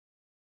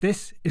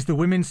This is the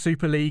Women's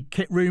Super League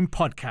Kit Room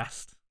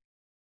podcast.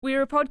 We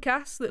are a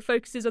podcast that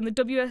focuses on the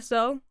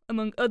WSL,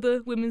 among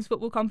other women's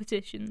football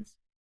competitions.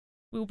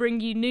 We'll bring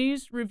you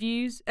news,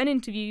 reviews and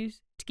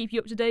interviews to keep you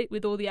up to date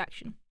with all the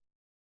action.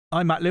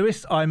 I'm Matt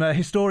Lewis. I'm a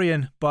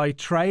historian by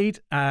trade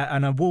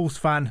and a Wolves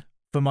fan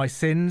for my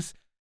sins.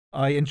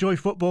 I enjoy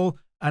football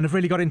and have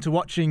really got into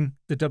watching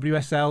the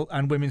WSL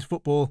and women's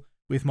football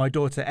with my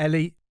daughter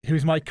Ellie, who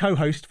is my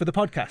co-host for the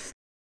podcast.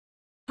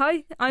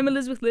 Hi, I'm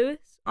Elizabeth Lewis.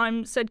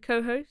 I'm said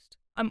co-host.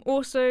 I'm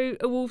also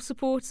a Wolves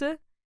supporter,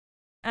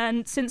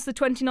 and since the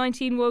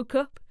 2019 World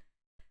Cup,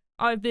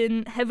 I've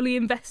been heavily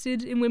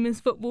invested in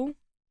women's football.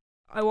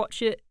 I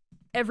watch it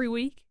every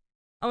week.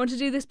 I want to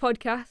do this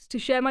podcast to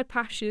share my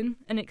passion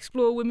and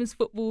explore women's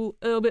football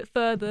a little bit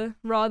further,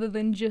 rather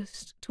than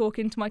just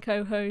talking to my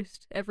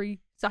co-host every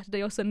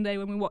Saturday or Sunday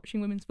when we're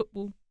watching women's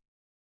football.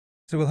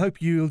 So we'll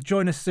hope you'll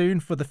join us soon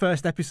for the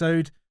first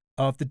episode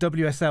of the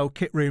WSL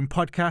Kit Room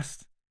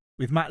podcast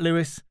with Matt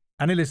Lewis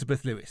and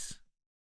Elizabeth Lewis.